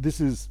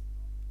this is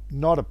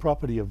not a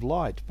property of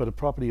light, but a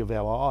property of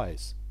our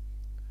eyes.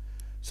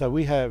 So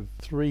we have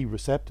three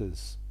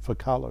receptors for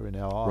colour in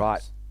our eyes.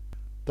 Right.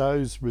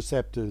 Those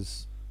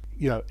receptors,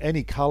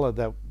 any colour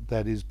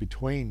that is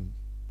between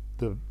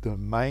the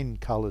main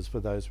colours for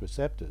those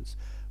receptors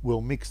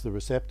will mix the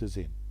receptors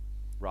in.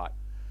 Right.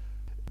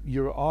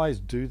 Your eyes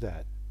do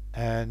that,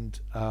 and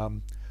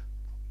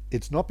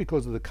it's not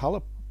because of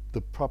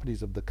the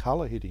properties of the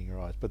colour hitting your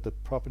eyes, but the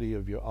property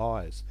of your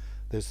eyes.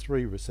 There's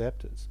three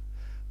receptors.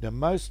 Now,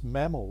 most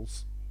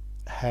mammals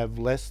have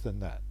less than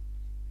that.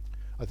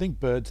 I think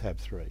birds have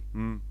three.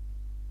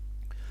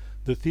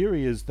 The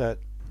theory is that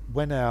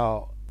when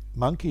our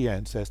monkey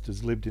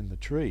ancestors lived in the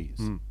trees,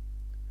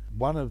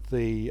 one of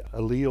the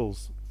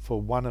alleles for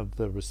one of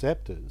the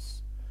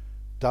receptors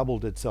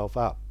doubled itself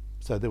up.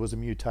 So there was a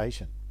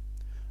mutation.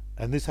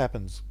 And this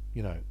happens,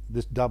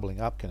 this doubling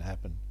up can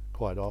happen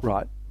quite often.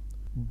 Right.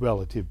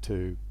 Relative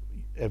to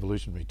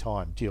evolutionary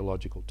time,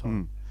 geological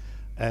time.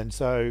 And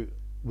so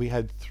we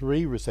had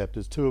three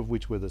receptors, two of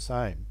which were the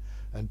same,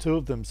 and two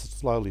of them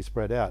slowly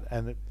spread out,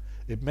 and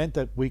it meant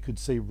that we could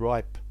see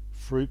ripe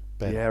fruit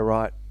better. Yeah,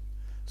 right.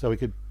 So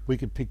we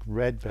could pick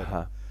red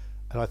better.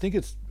 And I think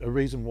it's a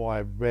reason why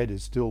red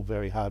is still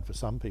very hard for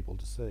some people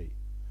to see.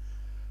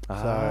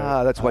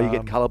 That's why you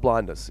get colour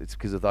blindness. It's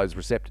because of those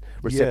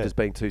receptors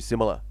being too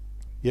similar.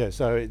 Yeah,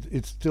 so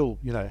it still,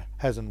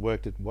 hasn't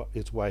worked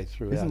its way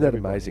through. Isn't that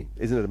amazing?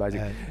 Isn't it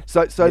amazing?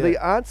 So the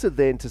answer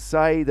then to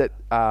say that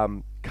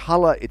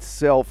colour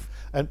itself...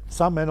 And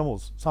some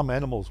animals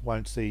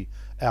won't see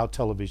our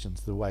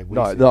televisions the way we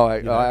see. No,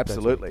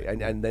 absolutely.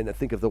 And then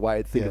think of the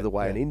way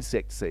an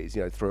insect sees,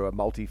 through a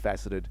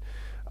multifaceted,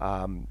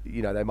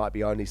 they might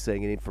be only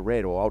seeing in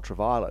infrared or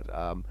ultraviolet.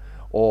 I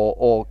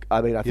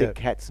think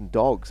cats and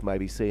dogs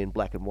maybe see in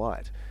black and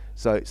white.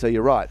 So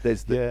you're right.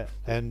 There's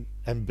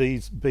and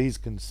bees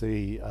can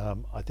see.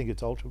 I think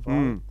it's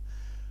ultraviolet,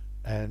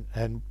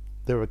 and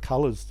there are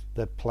colours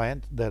that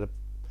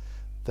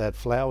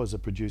flowers are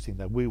producing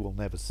that we will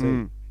never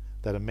see,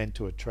 that are meant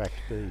to attract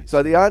bees.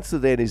 So the answer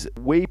then is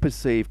we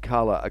perceive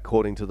colour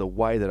according to the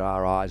way that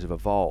our eyes have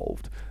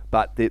evolved,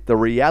 but the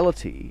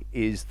reality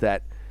is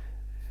that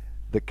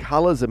the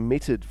colours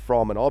emitted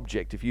from an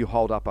object, if you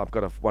hold up, I've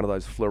got one of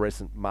those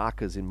fluorescent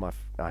markers in my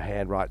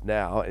hand right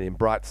now, and in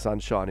bright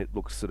sunshine it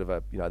looks sort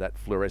of that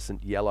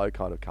fluorescent yellow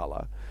kind of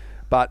colour.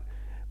 But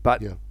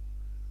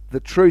the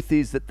truth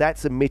is that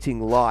that's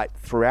emitting light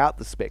throughout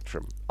the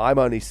spectrum. I'm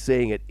only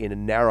seeing it in a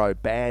narrow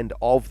band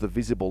of the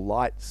visible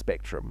light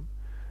spectrum.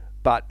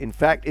 But in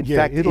fact,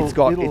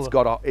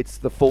 it's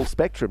the full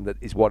spectrum that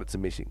is what it's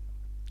emitting.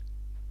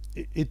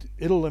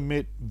 It'll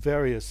emit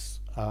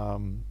various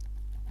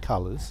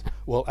colours.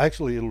 Well,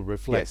 actually, it'll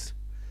reflect. Yes.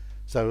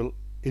 So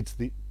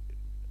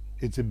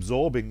it's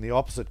absorbing the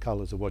opposite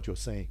colours of what you're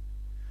seeing.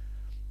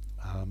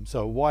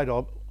 So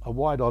a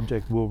white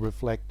object will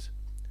reflect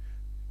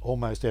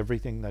almost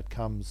everything that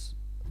comes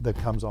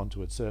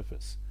onto its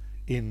surface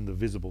in the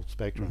visible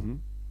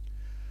spectrum.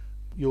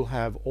 You'll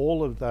have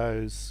all of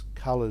those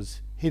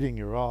colours hitting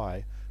your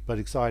eye, but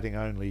exciting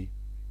only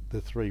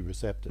the three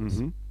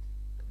receptors.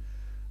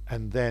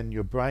 And then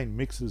your brain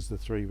mixes the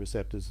three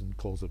receptors and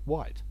calls it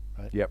white.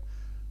 Right? Yep.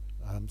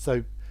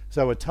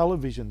 So a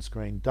television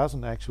screen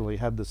doesn't actually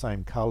have the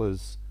same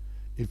colours.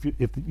 If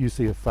you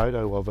see a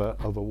photo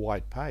of a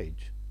white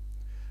page,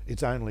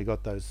 it's only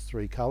got those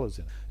three colours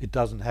in it. It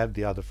doesn't have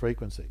the other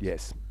frequencies.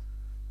 Yes.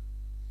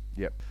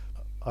 Yep.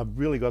 I've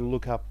really got to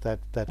look up that.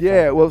 Yeah.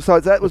 photo. Well, so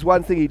that was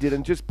one thing he did,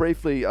 and just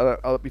briefly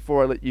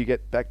before I let you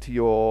get back to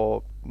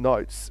your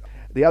notes.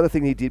 The other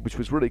thing he did, which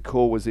was really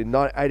cool, was in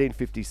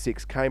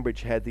 1856,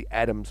 Cambridge had the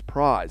Adams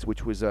Prize,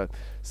 which was a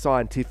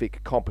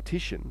scientific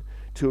competition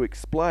to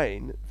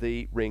explain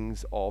the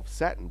rings of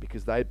Saturn,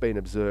 because they'd been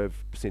observed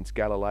since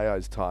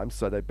Galileo's time,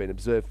 so they'd been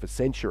observed for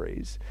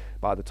centuries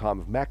by the time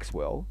of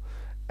Maxwell.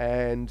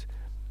 And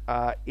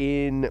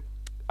in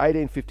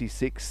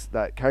 1856,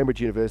 Cambridge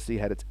University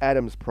had its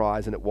Adams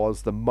Prize, and it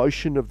was the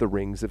motion of the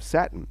rings of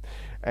Saturn.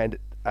 And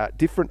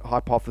different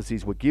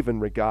hypotheses were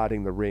given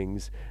regarding the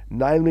rings,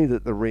 namely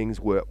that the rings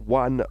were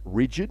 1,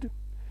 rigid,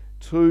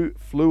 2,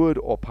 fluid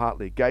or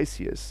partly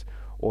gaseous,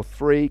 or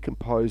 3,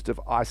 composed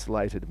of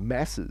isolated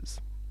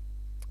masses.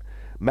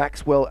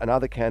 Maxwell and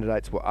other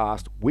candidates were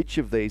asked which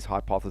of these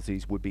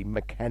hypotheses would be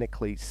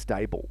mechanically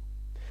stable.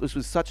 This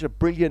was such a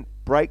brilliant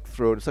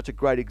breakthrough and such a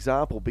great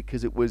example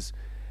because it was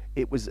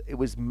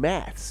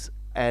maths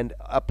and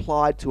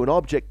applied to an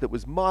object that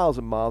was miles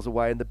and miles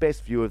away, and the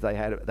best view they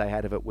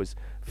had of it was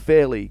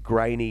fairly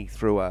grainy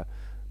through a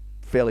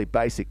fairly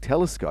basic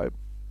telescope.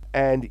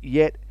 And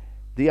yet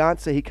the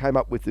answer he came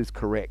up with is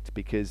correct,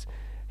 because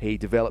he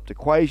developed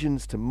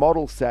equations to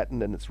model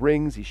Saturn and its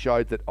rings. He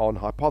showed that on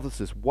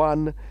hypothesis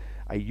 1,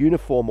 a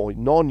uniform or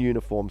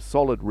non-uniform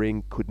solid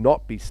ring could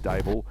not be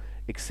stable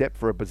except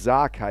for a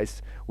bizarre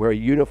case where a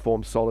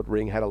uniform solid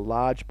ring had a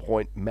large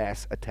point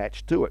mass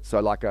attached to it. So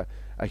like a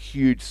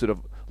huge sort of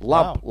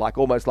lump, like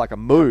almost like a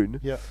moon.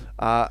 Yeah.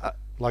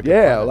 Like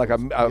a like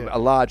planet a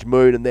large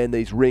moon, and then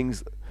these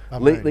rings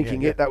moon,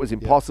 linking yeah, it. That was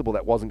impossible.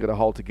 That wasn't going to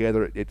hold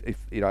together. If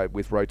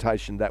with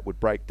rotation, that would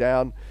break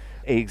down.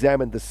 He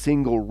examined the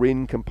single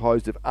ring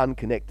composed of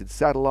unconnected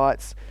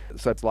satellites,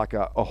 so it's like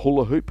a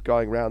hula hoop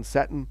going around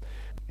Saturn.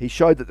 He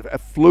showed that a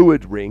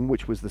fluid ring,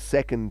 which was the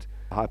second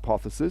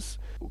hypothesis,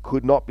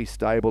 could not be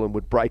stable and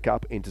would break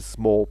up into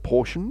small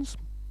portions.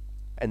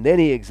 And then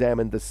he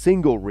examined the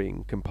single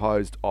ring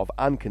composed of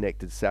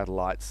unconnected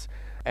satellites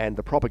and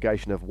the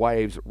propagation of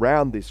waves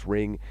round this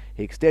ring.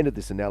 He extended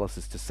this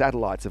analysis to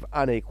satellites of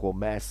unequal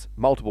mass,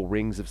 multiple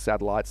rings of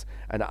satellites,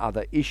 and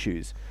other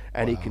issues.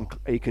 And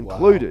he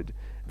concluded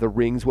the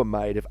rings were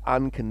made of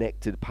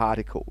unconnected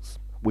particles,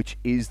 which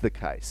is the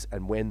case.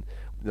 And when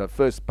the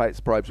first space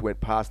probes went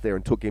past there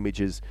and took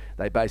images,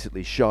 they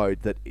basically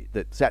showed that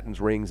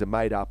Saturn's rings are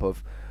made up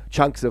of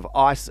chunks of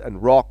ice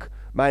and rock,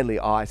 mainly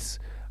ice,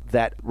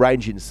 that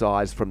range in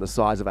size from the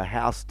size of a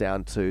house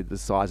down to the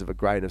size of a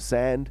grain of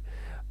sand.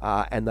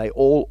 And they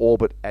all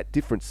orbit at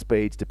different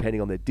speeds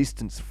depending on their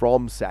distance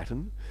from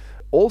Saturn.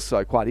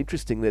 Also, quite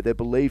interestingly, they're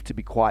believed to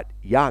be quite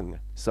young.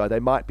 So they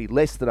might be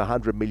less than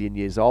 100 million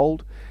years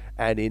old.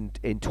 And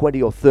in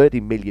 20 or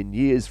 30 million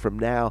years from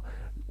now,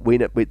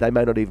 they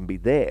may not even be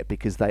there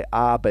because they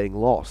are being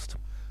lost.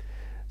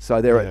 So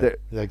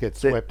they get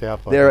swept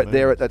out by the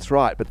moon. That's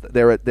right, but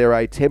they're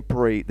a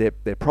temporary.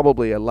 They're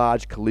probably a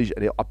large collision.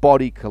 A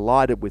body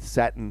collided with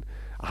Saturn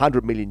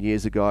 100 million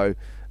years ago,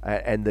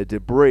 and the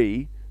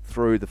debris,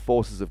 through the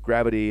forces of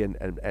gravity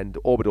and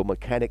orbital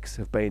mechanics,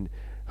 have been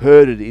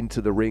herded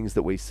into the rings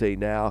that we see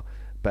now.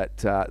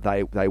 But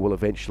they will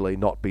eventually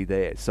not be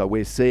there. So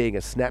we're seeing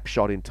a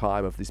snapshot in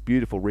time of this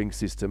beautiful ring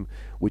system,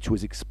 which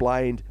was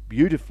explained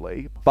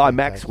beautifully by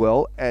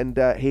Maxwell, and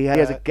he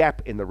has a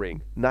gap in the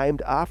ring,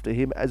 named after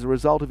him as a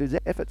result of his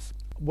efforts.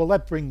 Well,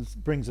 that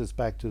brings us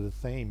back to the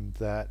theme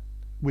that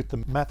with the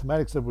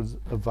mathematics that was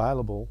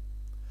available,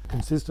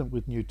 consistent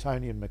with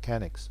Newtonian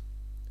mechanics,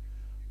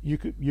 you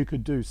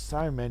could do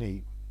so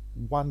many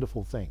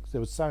wonderful things. There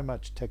was so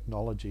much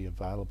technology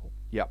available.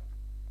 Yep.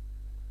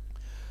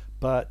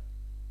 But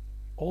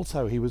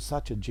also, he was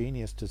such a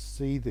genius to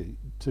see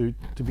to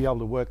be able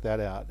to work that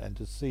out and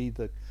to see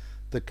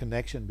the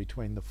connection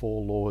between the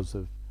four laws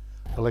of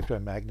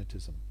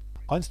electromagnetism.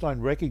 Einstein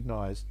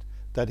recognized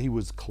that he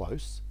was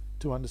close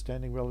to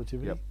understanding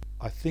relativity. Yep.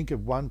 I think at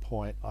one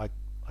point, I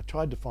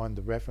tried to find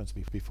the reference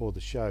before the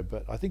show,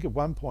 but I think at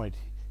one point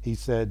he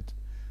said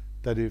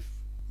that if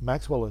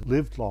Maxwell had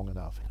lived long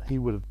enough, he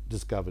would have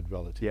discovered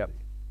relativity. Yep.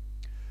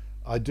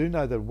 I do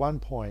know that at one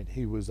point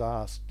he was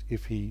asked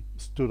if he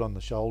stood on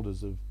the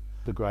shoulders of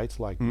the greats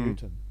like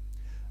Newton,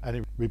 and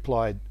he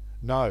replied,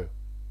 "No,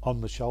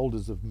 on the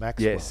shoulders of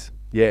Maxwell."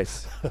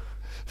 Yes.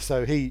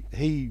 So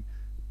he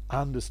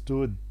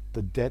understood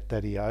the debt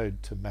that he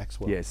owed to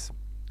Maxwell. Yes.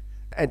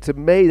 And to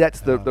me,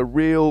 that's the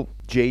real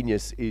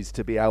genius, is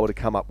to be able to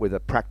come up with a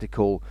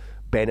practical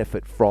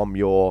benefit from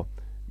your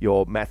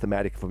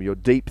mathematics, from your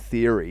deep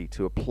theory,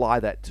 to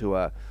apply that to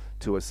a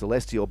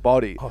celestial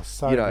body. Oh,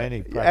 so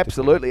many.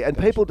 Absolutely. And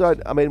people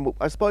don't, I mean,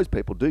 I suppose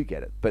people do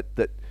get it, but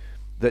that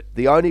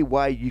the only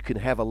way you can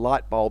have a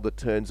light bulb that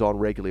turns on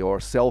regularly, or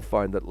a cell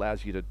phone that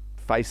allows you to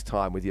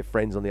FaceTime with your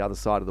friends on the other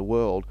side of the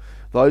world,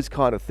 those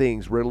kind of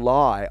things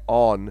rely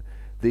on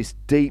this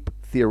deep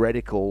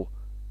theoretical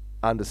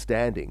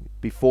understanding.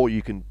 Before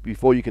you can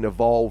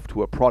evolve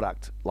to a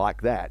product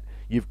like that,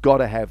 you've got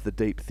to have the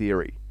deep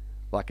theory.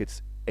 Like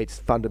it's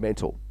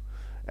fundamental.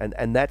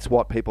 And that's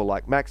what people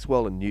like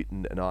Maxwell and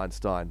Newton and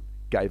Einstein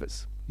gave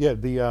us. Yeah,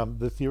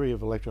 the theory of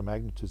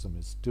electromagnetism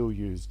is still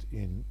used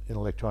in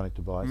electronic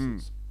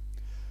devices.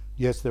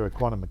 Yes, there are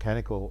quantum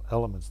mechanical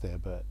elements there,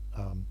 but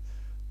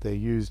they're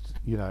used,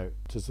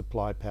 to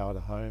supply power to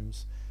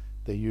homes.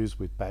 They're used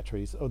with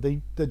batteries, or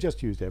they're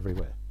just used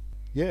everywhere.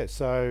 Yeah,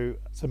 so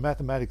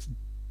mathematics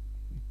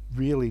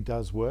really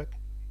does work,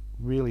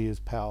 really is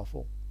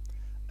powerful,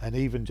 and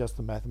even just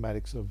the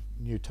mathematics of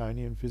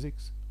Newtonian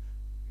physics,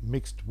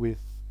 mixed with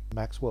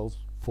Maxwell's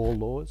four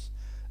laws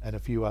and a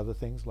few other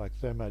things like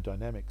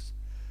thermodynamics,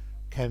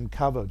 can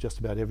cover just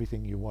about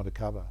everything you want to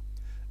cover,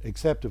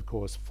 except of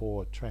course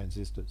for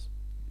transistors.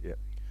 Yeah.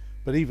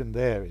 But even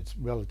there, it's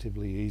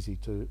relatively easy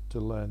to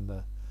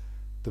learn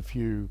the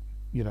few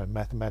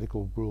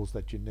mathematical rules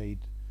that you need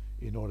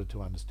in order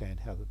to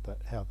understand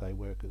how they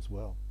work as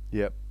well.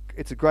 Yep.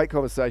 It's a great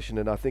conversation,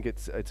 and I think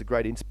it's a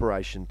great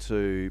inspiration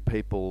to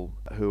people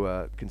who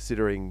are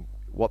considering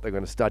what they're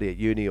going to study at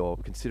uni, or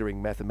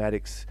considering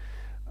mathematics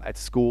at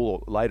school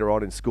or later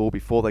on in school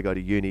before they go to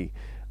uni.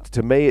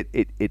 To me,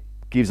 it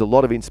gives a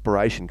lot of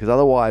inspiration, because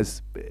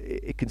otherwise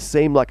it can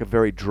seem like a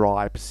very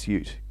dry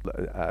pursuit.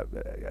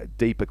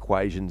 Deep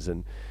equations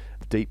and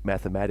deep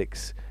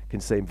mathematics can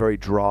seem very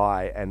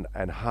dry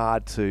and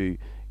hard to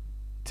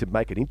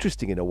make it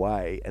interesting in a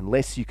way,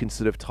 unless you can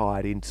sort of tie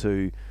it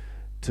into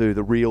to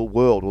the real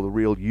world or the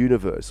real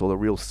universe or the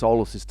real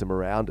solar system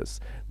around us.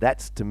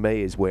 That's, to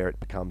me, is where it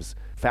becomes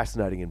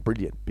fascinating and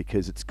brilliant,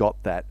 because it's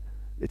got that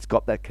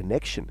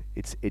connection.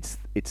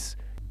 It's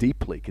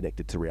deeply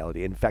connected to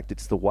reality. In fact,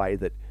 it's the way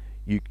that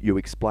you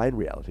explain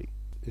reality.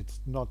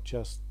 It's not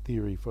just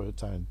theory for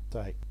its own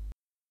sake.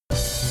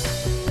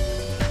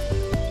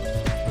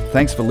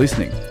 Thanks for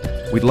listening.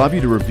 We'd love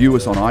you to review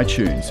us on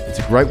iTunes. It's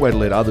a great way to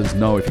let others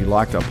know if you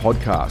liked our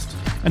podcast.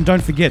 And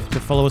don't forget to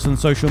follow us on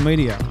social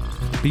media.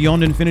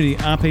 Beyond Infinity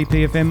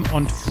RPPFM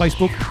on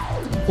Facebook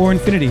or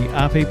Infinity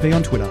RPP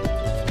on Twitter.